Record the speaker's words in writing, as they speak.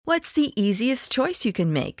What's the easiest choice you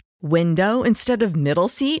can make? Window instead of middle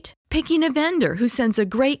seat? Picking a vendor who sends a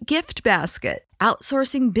great gift basket?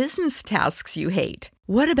 Outsourcing business tasks you hate?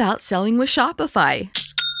 What about selling with Shopify?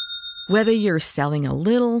 Whether you're selling a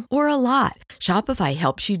little or a lot, Shopify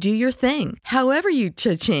helps you do your thing, however you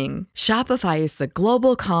cha-ching. Shopify is the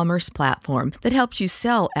global commerce platform that helps you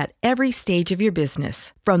sell at every stage of your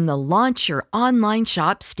business. From the launch your online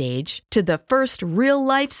shop stage to the first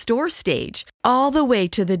real-life store stage, all the way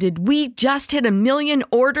to the did we just hit a million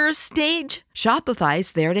orders stage.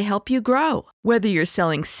 Shopify's there to help you grow. Whether you're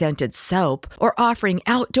selling scented soap or offering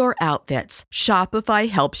outdoor outfits, Shopify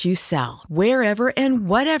helps you sell. Wherever and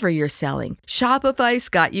whatever you're selling, Shopify's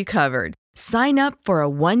got you covered. Sign up for a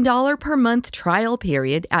 $1 per month trial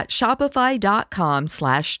period at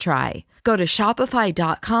shopify.com/try. Go to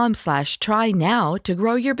shopify.com/try now to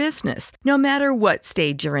grow your business, no matter what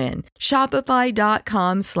stage you're in.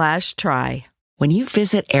 Shopify.com/try. When you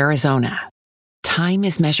visit Arizona, time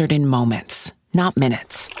is measured in moments, not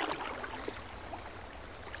minutes.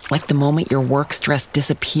 Like the moment your work stress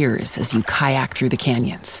disappears as you kayak through the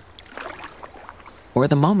canyons. Or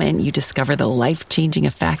the moment you discover the life-changing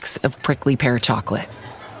effects of prickly pear chocolate.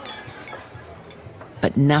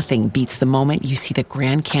 But nothing beats the moment you see the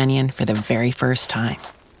Grand Canyon for the very first time.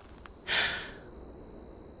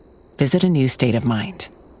 Visit a new state of mind.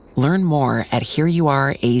 Learn more at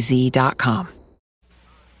hereyouareaz.com.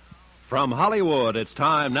 From Hollywood, it's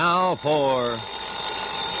time now for...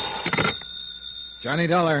 Johnny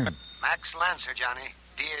Dollar. Max Lancer, Johnny.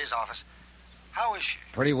 DA's office. How is she?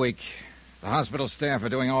 Pretty weak. The hospital staff are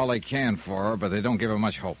doing all they can for her, but they don't give her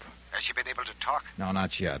much hope. Has she been able to talk? No,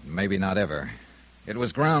 not yet. Maybe not ever. It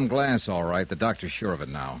was ground glass, all right. The doctor's sure of it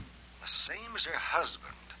now. The same as her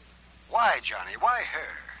husband. Why, Johnny? Why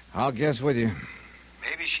her? I'll guess with you.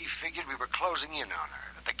 Maybe she figured we were closing in on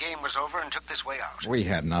her, that the game was over and took this way out. We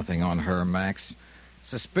had nothing on her, Max.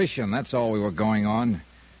 Suspicion, that's all we were going on.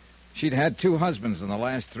 She'd had 2 husbands in the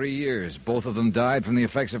last 3 years. Both of them died from the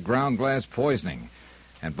effects of ground glass poisoning.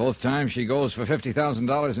 And both times she goes for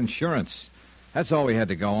 $50,000 insurance. That's all we had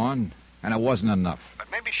to go on, and it wasn't enough. But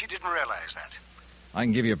maybe she didn't realize that. I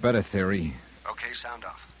can give you a better theory. Okay, sound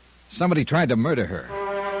off. Somebody tried to murder her.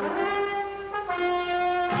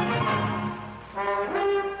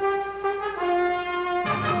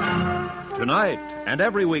 Tonight and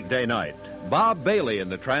every weekday night, Bob Bailey in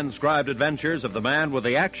the transcribed adventures of the man with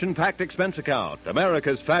the action-packed expense account,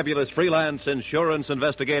 America's fabulous freelance insurance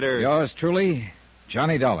investigator. Yours truly,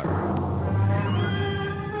 Johnny Dollar.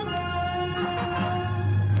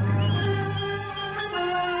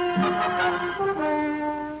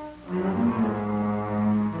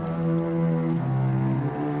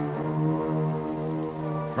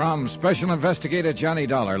 From Special Investigator Johnny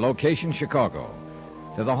Dollar, location Chicago.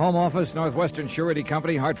 To the Home Office, Northwestern Surety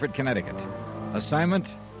Company, Hartford, Connecticut. Assignment,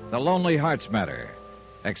 The Lonely Hearts Matter.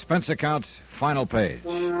 Expense account, final page.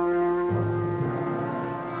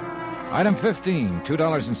 Item 15,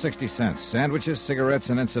 $2.60. Sandwiches, cigarettes,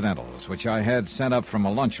 and incidentals, which I had sent up from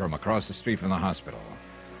a lunchroom across the street from the hospital.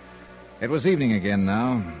 It was evening again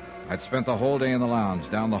now. I'd spent the whole day in the lounge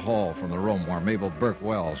down the hall from the room where Mabel Burke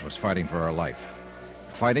Wells was fighting for her life.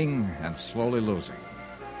 Fighting and slowly losing.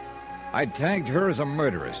 I'd tagged her as a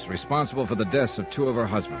murderess, responsible for the deaths of 2 of her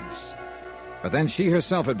husbands. But then she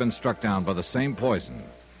herself had been struck down by the same poison.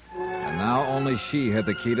 And now only she had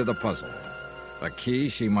the key to the puzzle. A key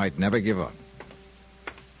she might never give up.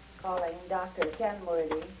 Calling Dr.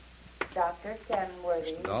 Kenworthy. Dr.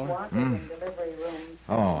 Kenworthy. Dollar? Wanted in delivery room.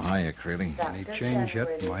 Oh, hiya, Creeley. Any change yet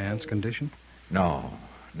in my aunt's condition? No,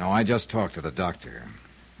 I just talked to the doctor.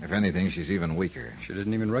 If anything, she's even weaker. She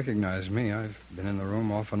didn't even recognize me. I've been in the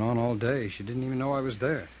room off and on all day. She didn't even know I was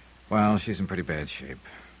there. Well, she's in pretty bad shape.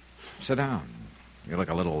 Sit down. You look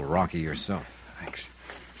a little rocky yourself. Thanks.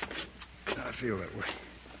 I feel that way.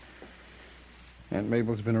 Aunt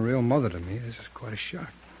Mabel's been a real mother to me. This is quite a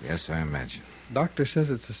shock. Yes, I imagine. Doctor says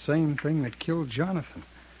it's the same thing that killed Jonathan.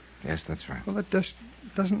 Yes, that's right. Well, that just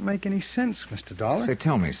doesn't make any sense, Mr. Dollar. Say,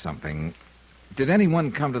 tell me something. Did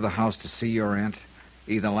anyone come to the house to see your aunt?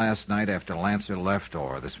 Either last night after Lancer left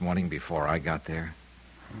or this morning before I got there?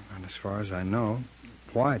 And as far as I know,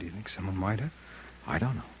 why do you think someone might have? I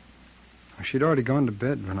don't know. She'd already gone to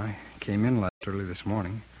bed when I came in early this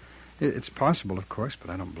morning. It's possible, of course, but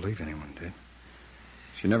I don't believe anyone did.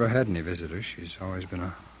 She never had any visitors. She's always been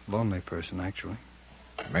a lonely person, actually.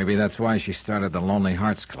 Maybe that's why she started the Lonely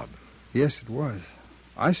Hearts Club. Yes, it was.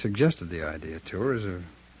 I suggested the idea to her as a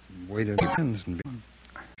way to friends and be...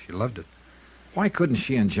 She loved it. Why couldn't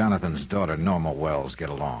she and Jonathan's daughter, Norma Wells, get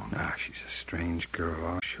along? She's a strange girl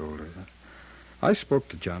off shoulder. I spoke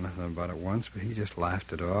to Jonathan about it once, but he just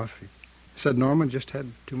laughed it off. He said Norma just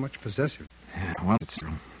had too much possessive. Yeah, well, it's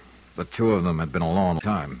true. The two of them had been a long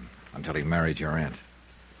time until he married your aunt.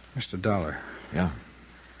 Mr. Dollar. Yeah?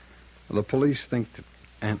 The police think that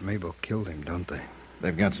Aunt Mabel killed him, don't they?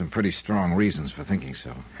 They've got some pretty strong reasons for thinking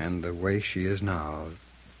so. And the way she is now,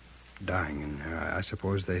 dying in her, I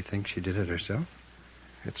suppose they think she did it herself?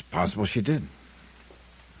 It's possible she did.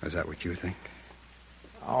 Is that what you think?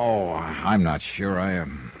 Oh, I'm not sure. I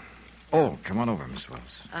am. Oh, come on over, Miss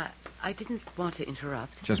Wells. I didn't want to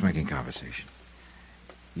interrupt. Just making conversation.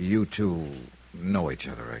 You two know each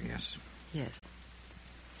other, I guess. Yes.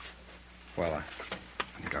 Well, I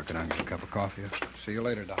think I'll get on and get a cup of coffee. See you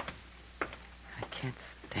later, Doc. I can't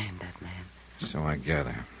stand that man. So I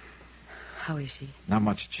gather. How is she? Not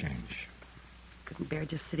much change. Couldn't bear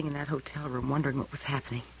just sitting in that hotel room wondering what was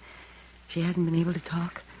happening. She hasn't been able to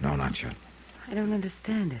talk? No, not yet. I don't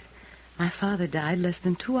understand it. My father died less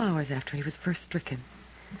than 2 hours after he was first stricken.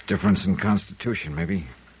 Difference in constitution, maybe.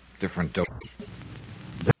 Different dose.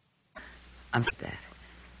 I'm sorry that.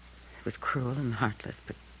 It was cruel and heartless,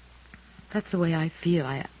 but that's the way I feel.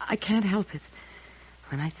 I can't help it.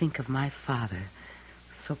 When I think of my father,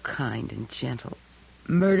 so kind and gentle,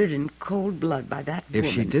 murdered in cold blood by that woman.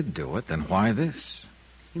 If she did do it, then why this?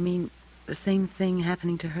 You mean the same thing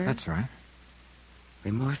happening to her? That's right.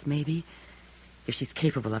 Remorse, maybe, if she's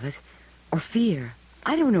capable of it. Or fear.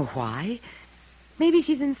 I don't know why. Maybe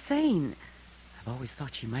she's insane. I've always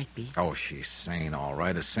thought she might be. Oh, she's sane, all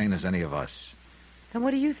right. As sane as any of us. Then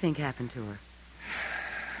what do you think happened to her?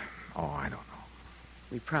 Oh, I don't know.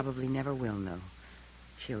 We probably never will know.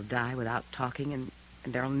 She'll die without talking, and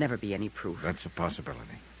there'll never be any proof. That's a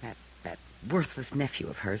possibility. That worthless nephew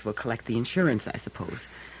of hers will collect the insurance, I suppose.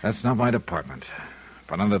 That's not my department.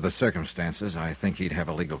 But under the circumstances, I think he'd have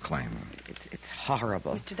a legal claim. It's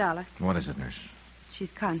horrible. Mr. Dollar, What is it, nurse?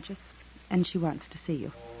 she's conscious, and she wants to see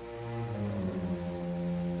you.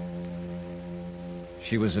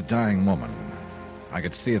 She was a dying woman. I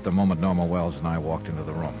could see it the moment Norma Wells and I walked into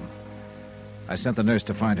the room. I sent the nurse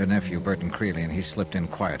to find her nephew, Burton Creeley, and he slipped in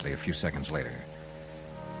quietly a few seconds later.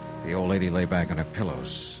 The old lady lay back on her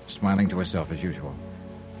pillows, smiling to herself as usual,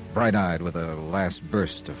 bright-eyed with a last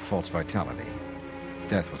burst of false vitality.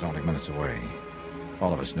 Death was only minutes away.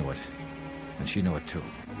 All of us knew it, and she knew it too.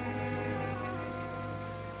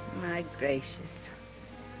 My gracious.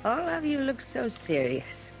 All of you look so serious.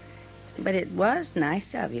 But it was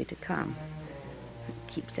nice of you to come.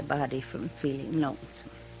 It keeps a body from feeling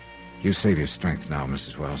lonesome. You save your strength now,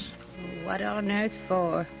 Mrs. Wells. What on earth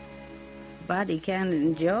for? Body can't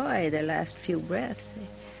enjoy their last few breaths.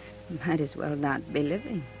 They might as well not be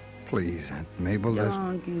living. Please, Aunt Mabel,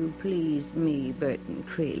 Don't you please me, Burton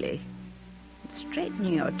Creeley.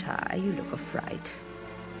 Straighten your tie. You look a fright.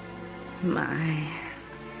 My,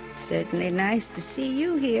 certainly nice to see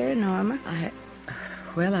you here, Norma.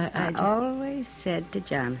 I always said to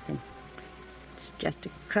Jonathan, it's just a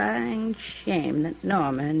crying shame that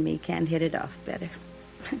Norma and me can't hit it off better.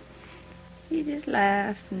 He just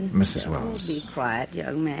laughed and Mrs. said, Wells. Be quiet,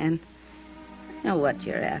 young man. I know what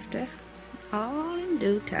you're after. All in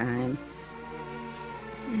due time.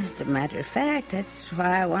 As a matter of fact, that's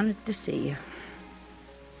why I wanted to see you.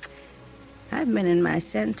 I've been in my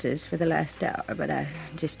senses for the last hour, but I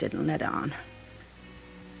just didn't let on.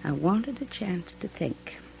 I wanted a chance to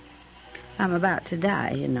think. I'm about to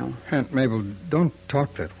die, you know. Aunt Mabel, don't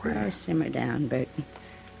talk that way. Oh, simmer down, Burton.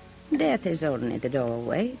 Death is only the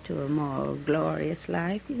doorway to a more glorious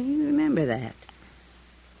life. You remember that.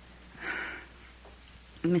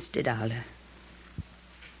 Mr. Dollar,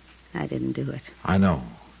 I didn't do it. I know.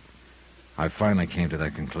 I finally came to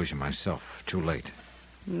that conclusion myself, too late.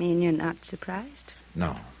 You mean you're not surprised?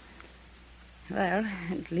 No. Well,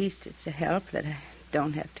 at least it's a help that I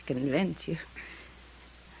don't have to convince you.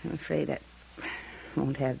 I'm afraid I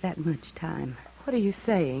won't have that much time. What are you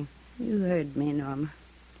saying? You heard me, Norma.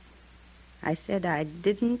 I said I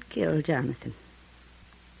didn't kill Jonathan.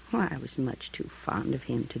 Why, I was much too fond of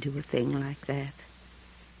him to do a thing like that.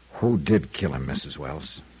 Who did kill him, Mrs.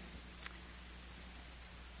 Wells?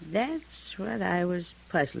 That's what I was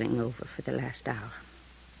puzzling over for the last hour.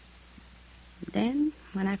 Then,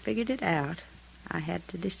 when I figured it out, I had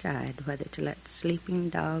to decide whether to let sleeping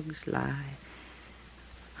dogs lie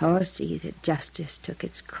or see that justice took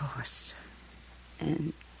its course.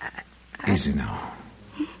 And Easy now.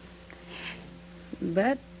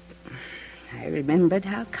 But I remembered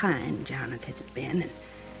how kind Jonathan had been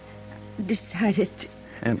and decided to...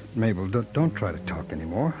 Aunt Mabel, don't try to talk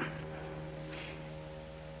anymore.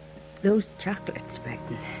 Those chocolates,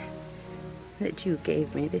 Burton, that you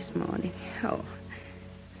gave me this morning. Oh,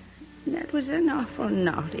 That was an awful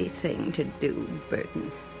naughty thing to do,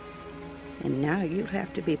 Burton. And now you'll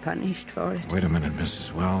have to be punished for it. Wait a minute,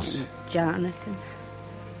 Mrs. Wells. And Jonathan.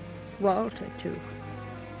 Walter, too.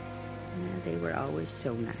 They were always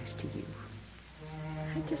so nice to you.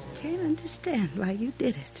 I just can't understand why you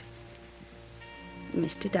did it.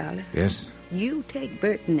 Mr. Dollar. Yes? You take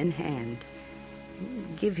Burton in hand.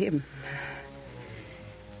 Give him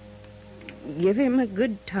a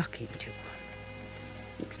good talking to.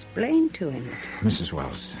 Explain to him Mrs.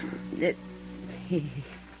 Wells. that he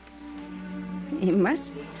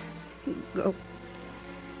mustn't go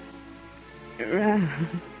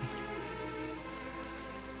around.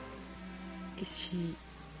 Is she...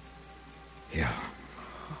 Yeah.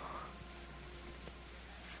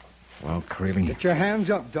 Well, Creeley... Get your hands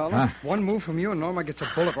up, Dollar. Huh? One move from you and Norma gets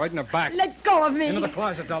a bullet right in the back. Let go of me. Into the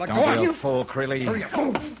closet, Dollar. Go Don't on. be a fool, Creeley. Hurry up.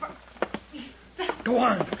 Move. Go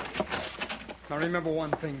on. Now, remember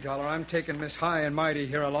one thing, Dollar. I'm taking Miss High and Mighty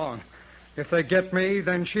here along. If they get me,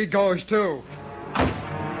 then she goes, too. The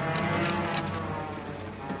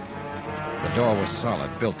door was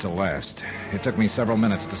solid, built to last. It took me several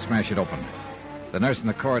minutes to smash it open. The nurse in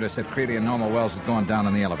the corridor said Creeley and Norma Wells had gone down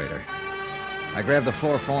in the elevator. I grabbed the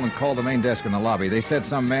floor phone and called the main desk in the lobby. They said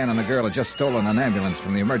some man and a girl had just stolen an ambulance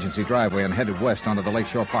from the emergency driveway and headed west onto the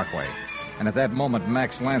Lakeshore Parkway. And at that moment,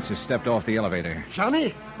 Max Lancer stepped off the elevator.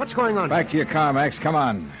 Johnny, what's going on? Back to your car, Max. Come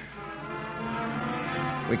on.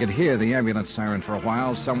 We could hear the ambulance siren for a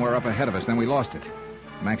while somewhere up ahead of us, then we lost it.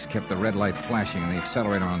 Max kept the red light flashing and the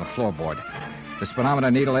accelerator on the floorboard. The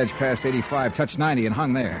speedometer needle edge passed 85, touched 90, and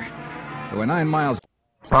hung there. There were 9 miles...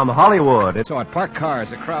 From Hollywood, it's... Saw it. Parked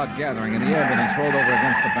cars, a crowd gathering, and the ambulance rolled over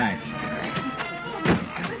against the bank.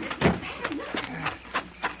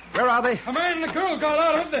 Where are they? A man and a girl got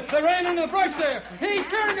out of it. They ran into the brush there. He's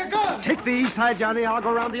carrying a gun. Take the east side, Johnny. I'll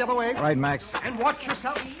go around the other way. Right, Max. And watch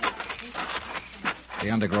yourself. The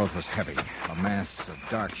undergrowth was heavy. A mass of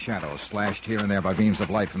dark shadows slashed here and there by beams of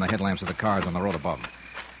light from the headlamps of the cars on the road above.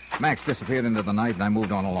 Max disappeared into the night, and I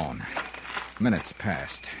moved on alone. Minutes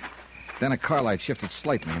passed. Then a car light shifted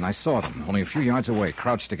slightly, and I saw them, only a few yards away,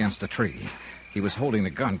 crouched against a tree. He was holding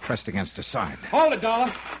the gun pressed against his side. Hold it,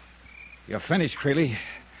 Dollar. You're finished, Creeley.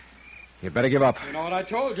 You'd better give up. You know what I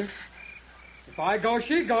told you. If I go,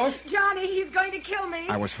 she goes. Johnny, he's going to kill me.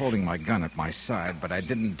 I was holding my gun at my side, but I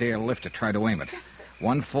didn't dare lift to try to aim it.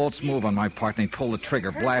 One false move on my part, and he pulled the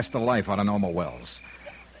trigger, blast the life out of Norma Wells.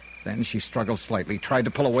 Then she struggled slightly, tried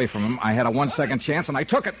to pull away from him. I had a 1-second chance, and I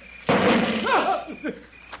took it.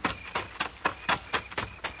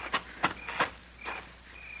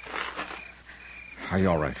 Are you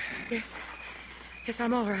all right? Yes. Yes,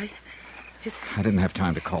 I'm all right. I didn't have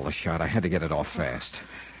time to call the shot. I had to get it off fast.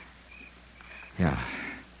 Yeah.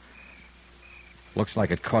 Looks like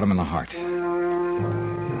it caught him in the heart.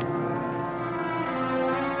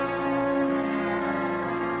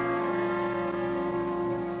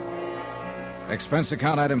 Expense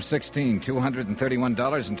account item 16,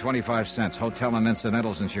 $231.25. Hotel and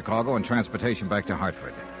incidentals in Chicago and transportation back to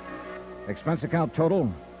Hartford. Expense account total,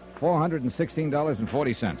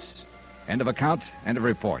 $416.40. End of account, end of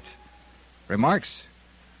report. Remarks?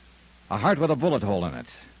 A heart with a bullet hole in it.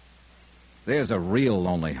 There's a real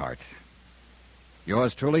lonely heart.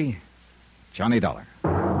 Yours truly, Johnny Dollar.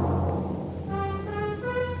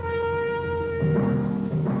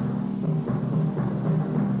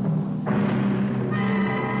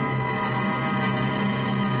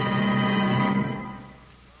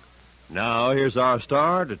 Now, here's our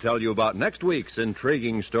star to tell you about next week's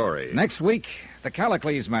intriguing story. Next week, the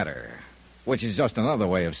Callicles matter, which is just another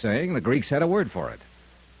way of saying the Greeks had a word for it.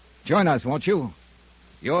 Join us, won't you?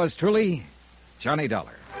 Yours truly, Johnny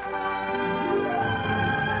Dollar.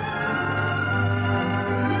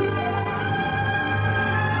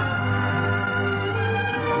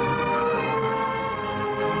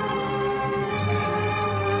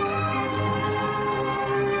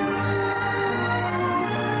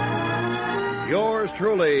 Yours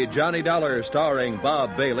truly, Johnny Dollar, starring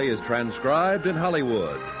Bob Bailey, is transcribed in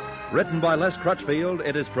Hollywood. Written by Les Crutchfield,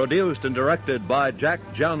 it is produced and directed by Jack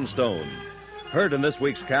Johnstone. Heard in this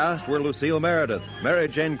week's cast were Lucille Meredith, Mary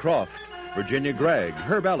Jane Croft, Virginia Gregg,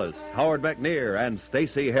 Herb Ellis, Howard McNear, and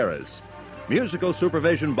Stacey Harris. Musical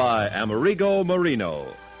supervision by Amerigo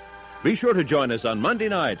Marino. Be sure to join us on Monday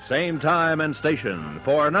night, same time and station,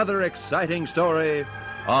 for another exciting story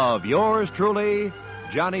of yours truly,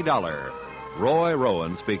 Johnny Dollar. Roy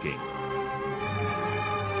Rowan speaking.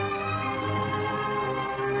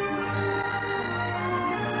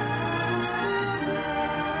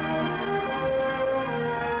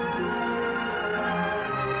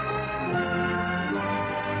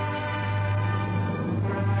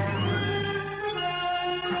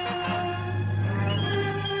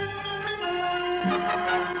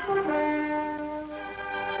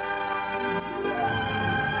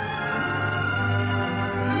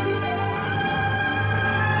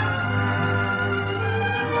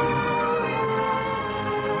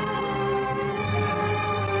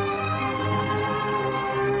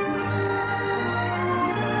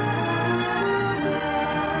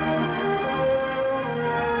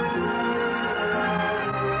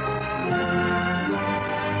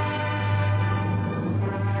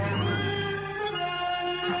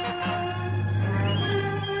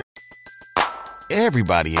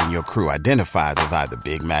 Everybody in your crew identifies as either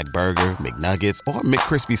Big Mac Burger, McNuggets, or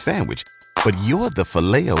McCrispy Sandwich. But you're the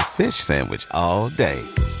Filet-O-Fish Sandwich all day.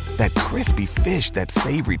 That crispy fish, that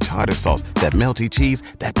savory tartar sauce, that melty cheese,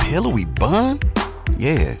 that pillowy bun.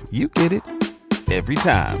 Yeah, you get it. Every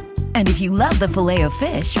time. And if you love the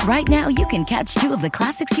Filet-O-Fish, right now you can catch two of the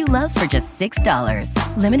classics you love for just $6.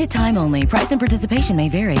 Limited time only. Price and participation may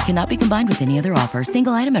vary. Cannot be combined with any other offer.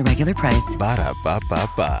 Single item at regular price.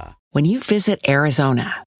 Ba-da-ba-ba-ba. When you visit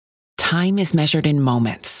Arizona, time is measured in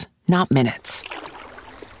moments, not minutes.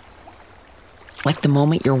 Like the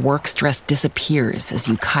moment your work stress disappears as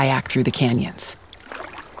you kayak through the canyons.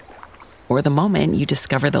 Or the moment you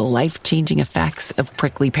discover the life-changing effects of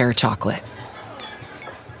prickly pear chocolate.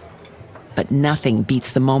 But nothing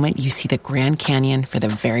beats the moment you see the Grand Canyon for the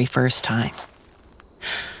very first time.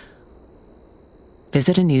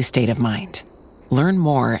 Visit a new state of mind. Learn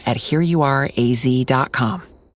more at hereyouareaz.com.